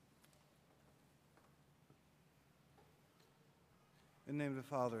In the name of the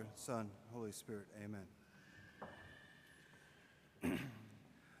Father, Son, Holy Spirit, amen.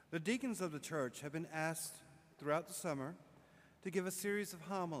 The deacons of the church have been asked throughout the summer to give a series of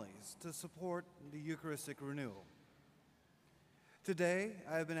homilies to support the Eucharistic Renewal. Today,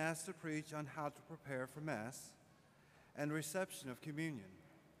 I have been asked to preach on how to prepare for Mass and reception of communion.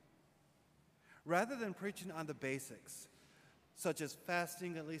 Rather than preaching on the basics, such as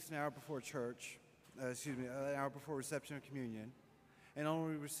fasting at least an hour before an hour before reception of communion, and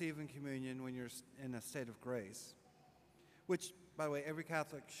only receiving communion when you're in a state of grace, which, by the way, every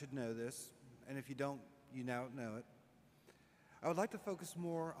Catholic should know this, and if you don't, you now know it. I would like to focus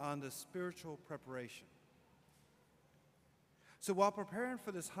more on the spiritual preparation. So while preparing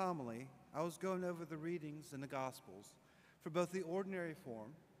for this homily, I was going over the readings in the Gospels for both the ordinary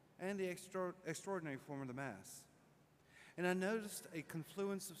form and the extraordinary form of the Mass. And I noticed a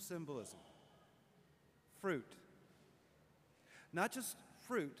confluence of symbolism. Fruit. Not just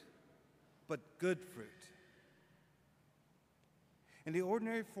fruit, but good fruit. In the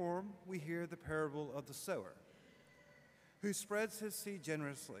ordinary form, we hear the parable of the sower, who spreads his seed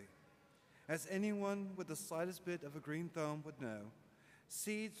generously. As anyone with the slightest bit of a green thumb would know,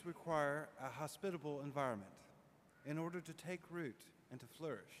 seeds require a hospitable environment in order to take root and to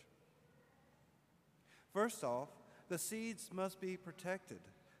flourish. First off, the seeds must be protected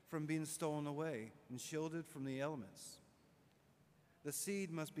from being stolen away and shielded from the elements. The seed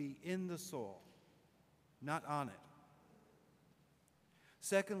must be in the soil, not on it.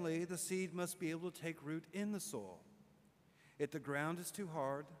 Secondly, the seed must be able to take root in the soil. If the ground is too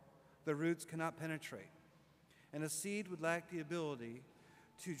hard, the roots cannot penetrate, and a seed would lack the ability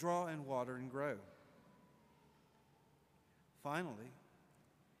to draw in water and grow. Finally,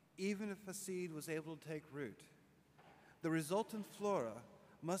 even if a seed was able to take root, the resultant flora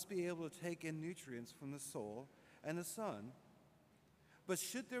must be able to take in nutrients from the soil and the sun. But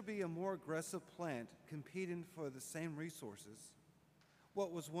should there be a more aggressive plant competing for the same resources,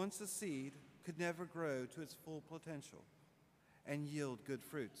 what was once a seed could never grow to its full potential and yield good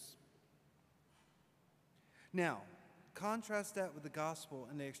fruits. Now, contrast that with the gospel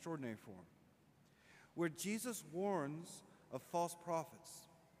in the extraordinary form, where Jesus warns of false prophets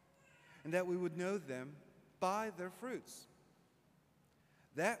and that we would know them by their fruits.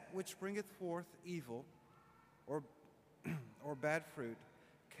 That which bringeth forth evil or bad fruit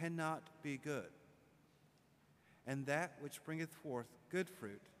cannot be good, and that which bringeth forth good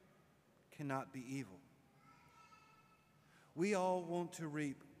fruit cannot be evil. We all want to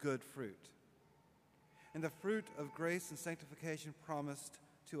reap good fruit, and the fruit of grace and sanctification promised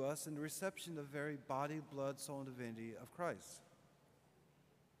to us in the reception of the very body, blood, soul, and divinity of Christ.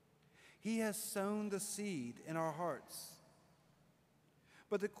 He has sown the seed in our hearts.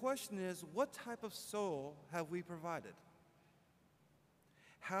 But the question is, what type of soil have we provided?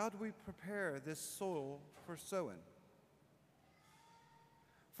 How do we prepare this soil for sowing?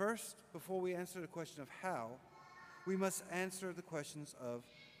 First, before we answer the question of how, we must answer the questions of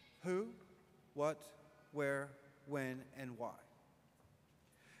who, what, where, when, and why.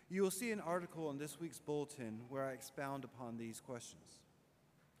 You will see an article in this week's bulletin where I expound upon these questions.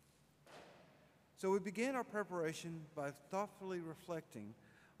 So we begin our preparation by thoughtfully reflecting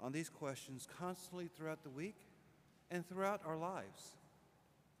on these questions constantly throughout the week and throughout our lives.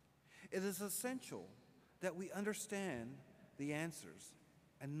 It is essential that we understand the answers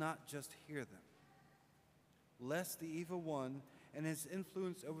and not just hear them, lest the evil one and his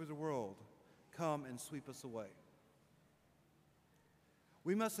influence over the world come and sweep us away.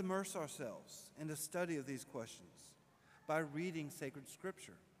 We must immerse ourselves in the study of these questions by reading sacred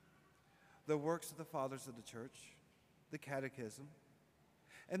scripture, the works of the fathers of the church, the catechism,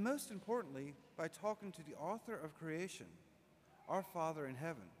 and most importantly, by talking to the author of creation, our Father in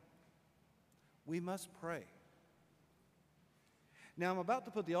heaven. We must pray. Now, I'm about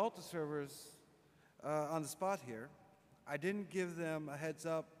to put the altar servers on the spot here. I didn't give them a heads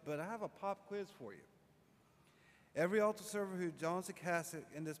up, but I have a pop quiz for you. Every altar server who dons a cassock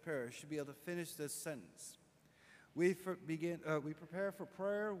in this parish should be able to finish this sentence. We prepare for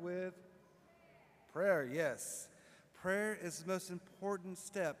prayer with prayer, yes. Prayer is the most important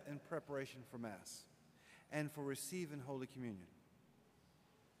step in preparation for Mass and for receiving Holy Communion.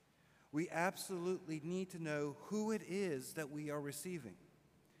 We absolutely need to know who it is that we are receiving.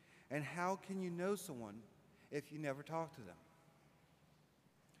 And how can you know someone if you never talk to them?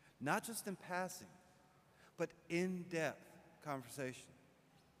 Not just in passing, but in-depth conversation.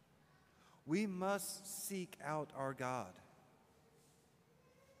 We must seek out our God.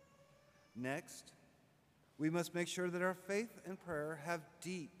 Next, we must make sure that our faith and prayer have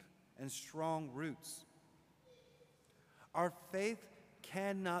deep and strong roots. Our faith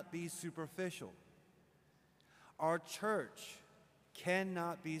cannot be superficial. Our church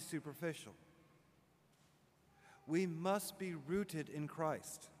cannot be superficial. We must be rooted in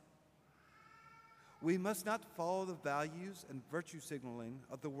Christ. We must not follow the values and virtue signaling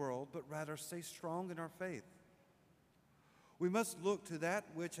of the world, but rather stay strong in our faith. We must look to that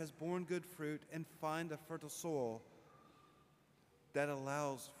which has borne good fruit and find a fertile soil that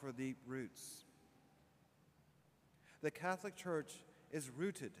allows for deep roots. The Catholic Church is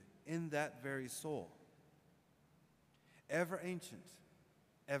rooted in that very soil, ever ancient,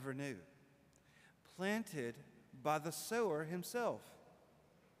 ever new, planted by the sower himself.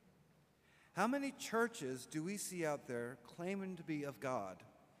 How many churches do we see out there claiming to be of God,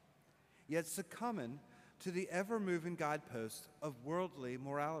 yet succumbing to the ever-moving guideposts of worldly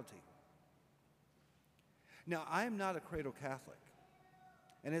morality? Now, I am not a cradle Catholic,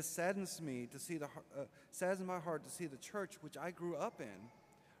 and it saddens me to see saddens my heart to see the church which I grew up in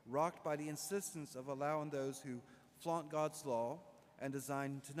rocked by the insistence of allowing those who flaunt God's law and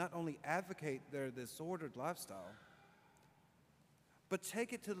designed to not only advocate their disordered lifestyle, but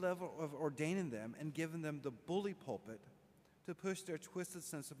take it to the level of ordaining them and giving them the bully pulpit to push their twisted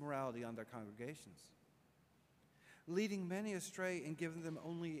sense of morality on their congregations, leading many astray and giving them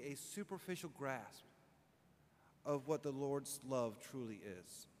only a superficial grasp of what the Lord's love truly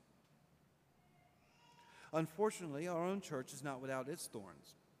is. Unfortunately, our own church is not without its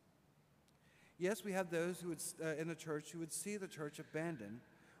thorns. Yes, we have those who would, in the church who would see the church abandon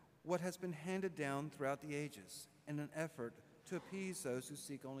what has been handed down throughout the ages in an effort to appease those who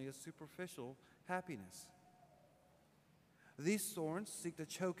seek only a superficial happiness. These thorns seek to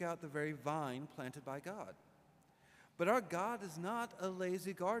choke out the very vine planted by God. But our God is not a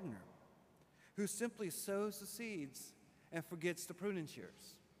lazy gardener who simply sows the seeds and forgets the pruning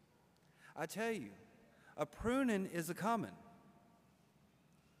shears. I tell you, a pruning is a coming.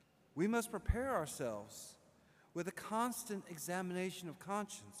 We must prepare ourselves with a constant examination of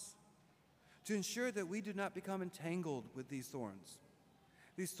conscience to ensure that we do not become entangled with these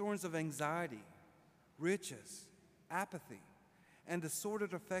thorns of anxiety, riches, apathy, and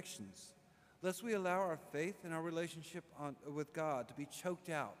disordered affections, lest we allow our faith and our relationship with God to be choked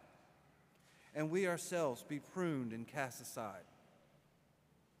out and we ourselves be pruned and cast aside.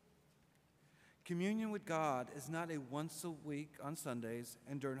 Communion with God is not a once a week on Sundays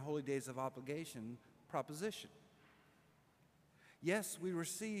and during holy days of obligation proposition. Yes, we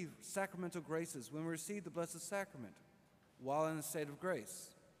receive sacramental graces when we receive the Blessed Sacrament while in a state of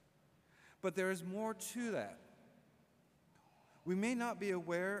grace. But there is more to that. We may not be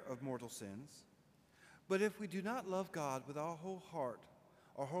aware of mortal sins, but if we do not love God with our whole heart,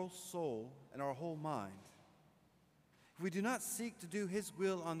 our whole soul, and our whole mind, if we do not seek to do His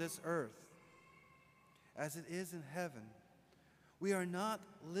will on this earth as it is in heaven, we are not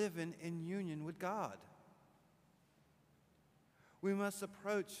living in union with God. We must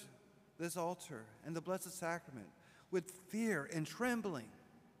approach this altar and the Blessed Sacrament with fear and trembling,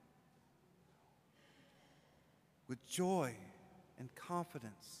 with joy and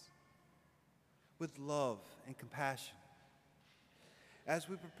confidence, with love and compassion. As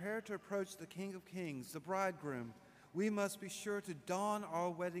we prepare to approach the King of Kings, the bridegroom, we must be sure to don our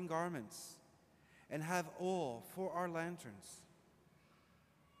wedding garments and have oil for our lanterns.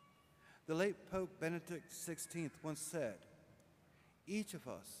 The late Pope Benedict XVI once said, "Each of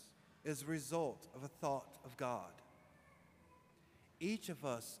us is a result of a thought of God. Each of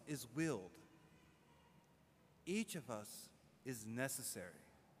us is willed. Each of us is necessary."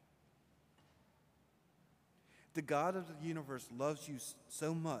 The God of the universe loves you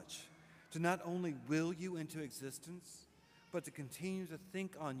so much to not only will you into existence, but to continue to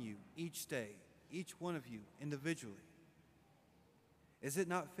think on you each day, each one of you individually. Is it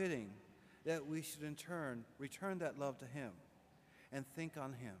not fitting that we should in turn return that love to Him and think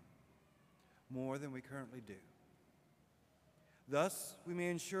on Him more than we currently do? Thus, we may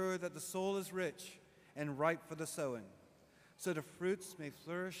ensure that the soul is rich and ripe for the sowing, so the fruits may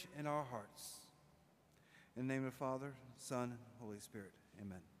flourish in our hearts. In the name of the Father, Son, and Holy Spirit,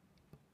 amen.